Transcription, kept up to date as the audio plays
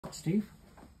that, Steve?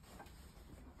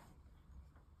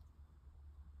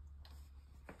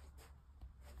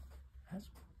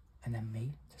 And then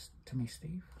me, just to me,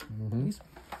 Steve, please.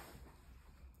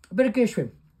 A bit of Gershwin.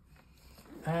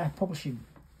 Publishing.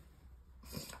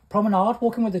 Promenade,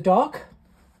 walking with the dog.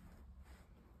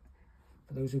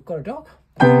 For those who've got a dog.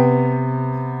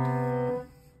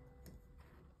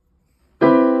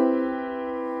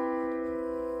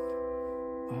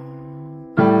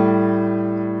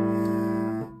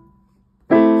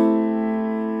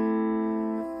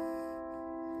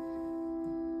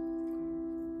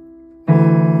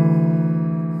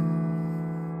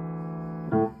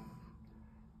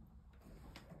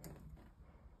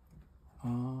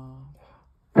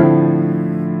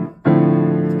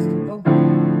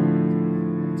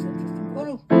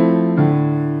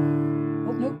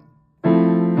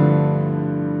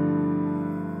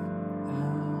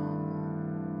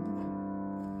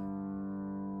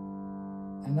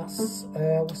 And that's,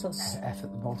 what's that? F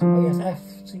at the bottom. Oh yes, F,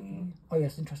 C, E. Oh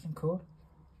yes, interesting chord.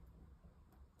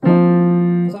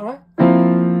 Is that right?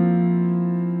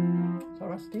 Is that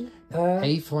right, Steve?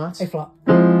 A flat. A flat.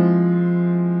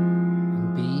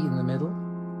 And B in the middle.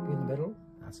 B in the middle.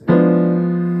 That's it.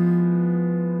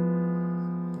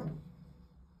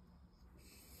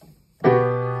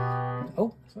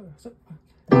 Oh, sorry, sorry.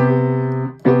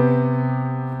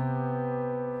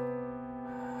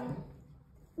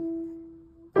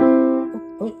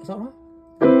 Oh, is that right?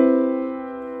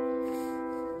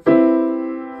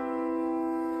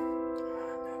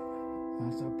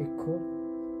 That's a big chord.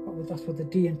 Oh, that's with the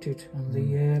D into it and the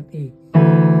E.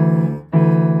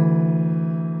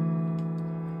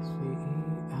 C, E,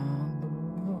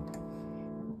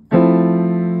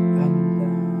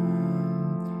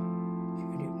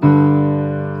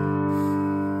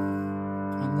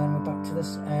 and then we're back to this.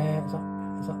 Is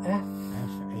that F?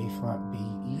 F, A flat, B,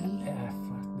 E. F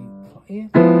flat, B flat, E.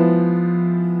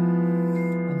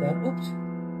 And then oops.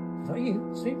 Is that you,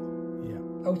 Steve? Yeah.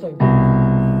 Oh, sorry.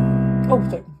 Oh,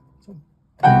 sorry.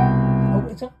 Oh,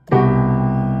 is that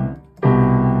right?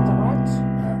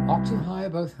 Octave higher,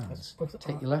 both hands. Both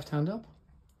Take your left hand up.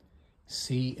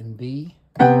 C and B.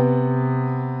 Oh,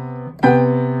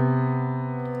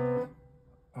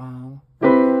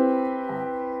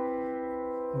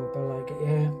 better like it,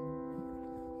 yeah.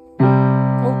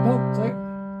 Oh, no, sorry.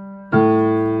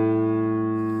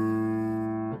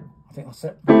 I think that's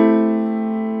it.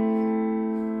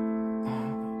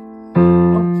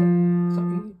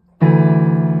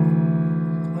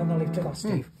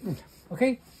 Steve.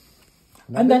 Okay,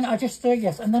 and then I just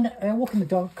yes, and then walking the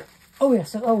dog. Oh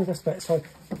yes, oh this bit. So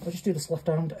I'll just do this left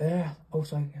hand. Oh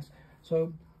sorry, yes.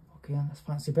 So okay, that's a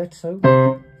fancy bit. So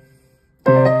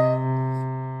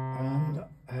and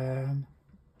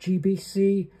G, B,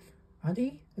 C, and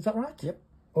E. Is that right? Yep.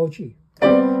 Or G?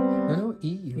 No,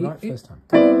 E. You're right first time.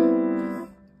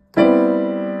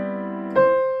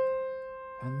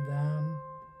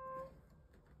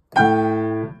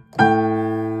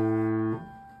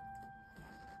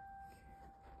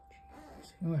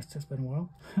 And oh, it's just been a while.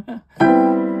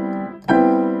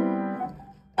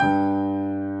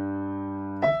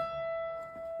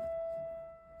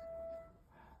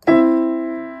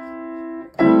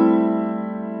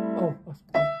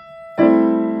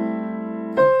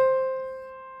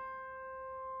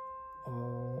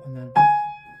 Oh, and then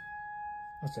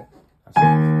that's it. That's it.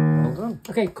 Well done.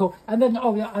 Okay, cool. And then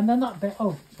oh yeah, and then that bit.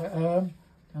 Oh, sorry,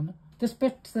 and this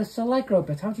bit, this Allegro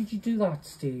bit. How did you do that,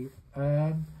 Steve?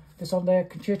 This on the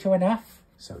concerto in F.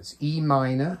 So it's E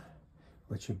minor,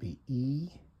 which would be E,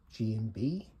 G, and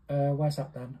B. Where's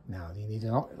that then? Now you need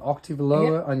an octave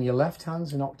lower on your left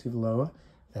hand's an octave lower.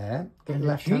 There. Get your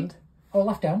left hand. Oh,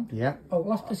 left hand. Yeah. Oh,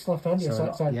 this left hand. Yes,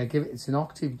 so, yeah. Give it. It's an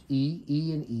octave E,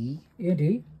 E, and E. E and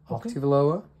E. Octave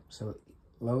lower. So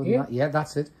lower than that. Yeah,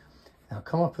 that's it. Now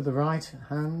come up with the right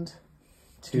hand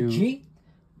to G.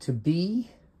 To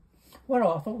B. Where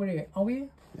are I thought we were? Are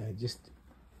we? Just.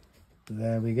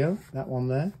 There we go. That one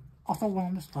there. I thought we were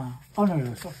on this bar. Oh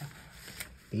no, stop.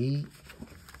 B.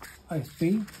 Oh, it's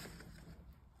B.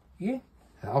 Yeah.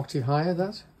 An octave higher,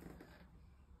 that.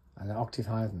 And an octave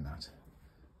higher than that.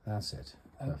 That's it.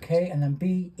 Okay, Perfect. and then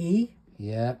B, E.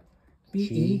 Yeah. B,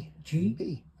 E, G,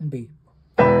 B. and B.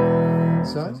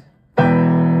 So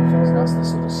that's the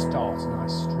sort of start, a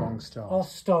nice strong start. I'll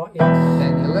start, yes.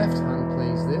 Then your left hand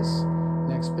plays this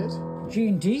next bit. G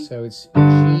and D. So it's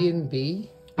G and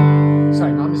B.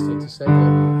 Sorry, my mistake to say. E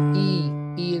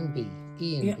and B.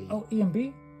 E and B. Oh, E and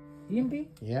B. E and B.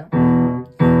 Yeah. And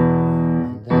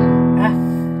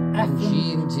then F and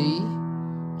G and D.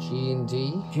 G and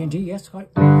D. G and D, yes, right.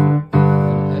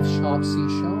 F sharp, C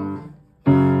sharp.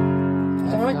 Is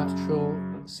that F right? natural,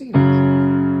 C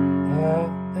natural.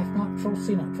 F natural,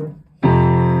 C natural.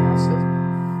 That's it.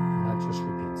 And that just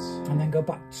repeats. And then go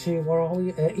back to, where are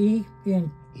we? E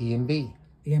and B.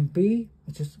 E and B,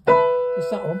 which is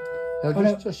that one.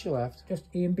 No, just your left. Just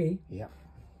E and B. Yeah.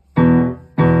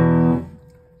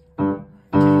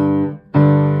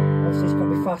 Obviously it's got to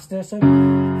be faster, so.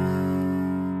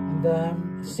 And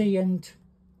then C and.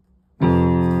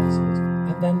 That's it.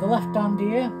 And then the left hand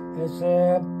here is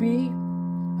B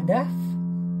and F.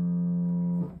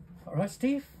 All right,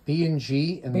 Steve? B and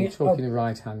G, and B, you're talking the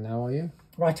right hand now, are you?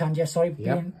 Right hand, yes, sorry.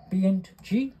 Yep. B and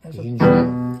G. B and G.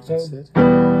 That's So, it.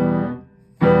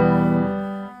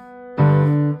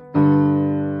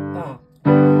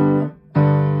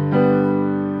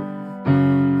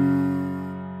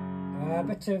 A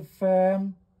bit of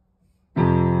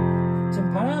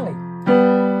Timpanelli.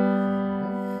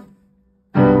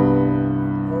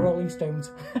 Or Rolling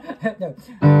Stones. No.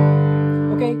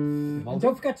 Okay. And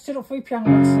don't forget to sit up for your piano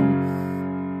lesson.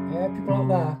 People out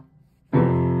there.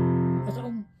 That's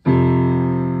all.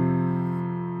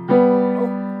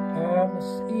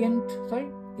 It's E and, sorry,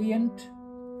 E and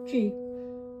G.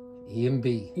 E and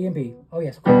B. E and B. Oh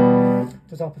yes.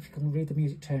 Does help if you can read the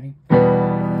music turning. And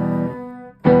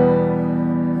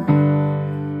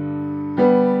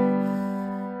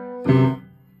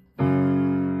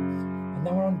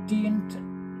then we're on D and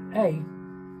A.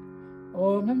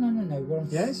 Oh no. We're on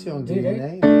Yes, you're on D and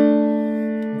A.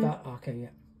 That okay, yeah.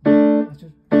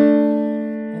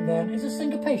 And then is it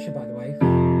syncopation, by the way?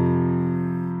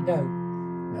 No.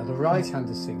 Now the right hand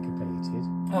is syncopated.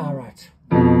 Ah, right.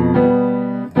 I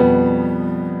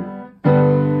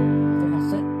think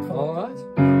that's it. All right.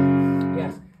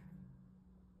 Yes.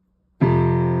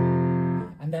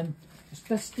 And then just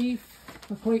this, Steve.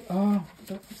 Quickly. Oh,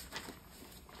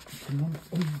 come on.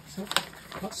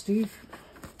 That's Steve.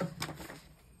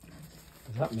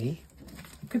 Is that me?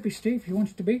 It could be Steve if you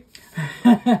wanted to be.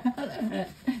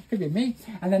 Could be me.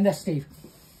 And then this, Steve.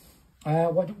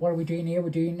 What are we doing here? We're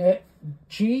doing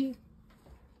G.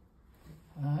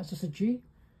 Is this a G?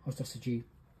 Or is this a G?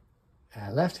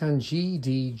 Left hand G,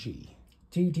 D, G.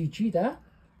 D, D, G there.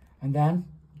 And then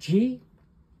G.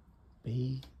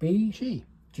 B, B. G.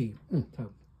 G. So.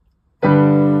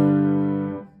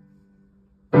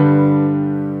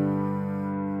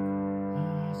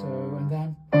 And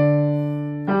then.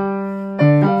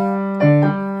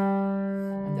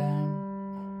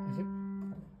 Is it?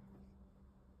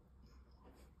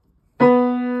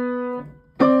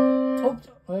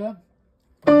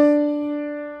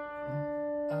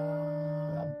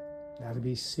 That'll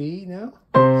be C now.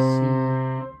 C.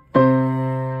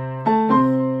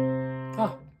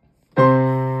 Ah. Is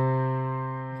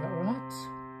that right?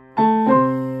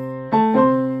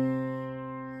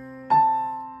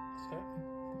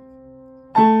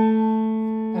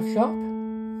 F sharp.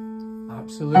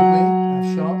 Absolutely. F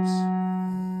sharps.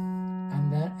 And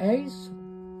then A's.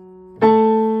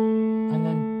 And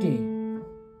then D.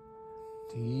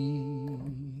 D.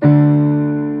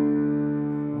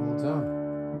 Well done.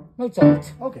 Mozart.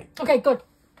 Okay. Okay, good.